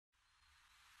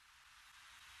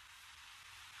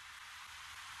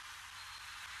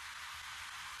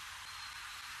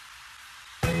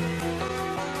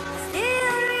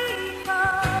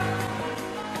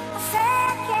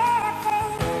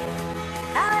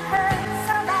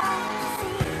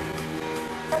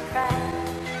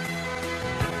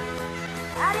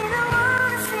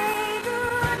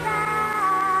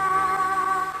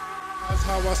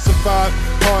how I survived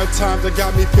hard times that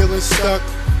got me feeling stuck.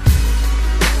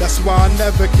 That's why I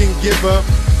never can give up.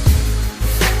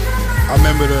 I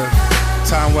remember the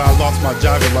time where I lost my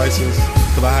driving license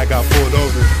because I had got pulled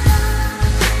over.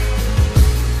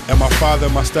 And my father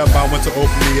and my stepmom went to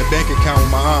open me a bank account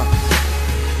with my aunt.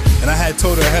 And I had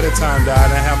told her ahead of time that I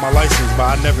didn't have my license,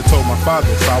 but I never told my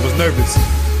father, so I was nervous.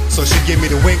 So she gave me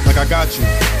the wink like I got you.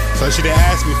 So she didn't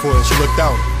ask me for it, she looked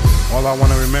out. All I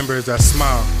want to remember is that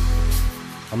smile.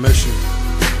 I miss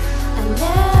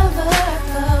you.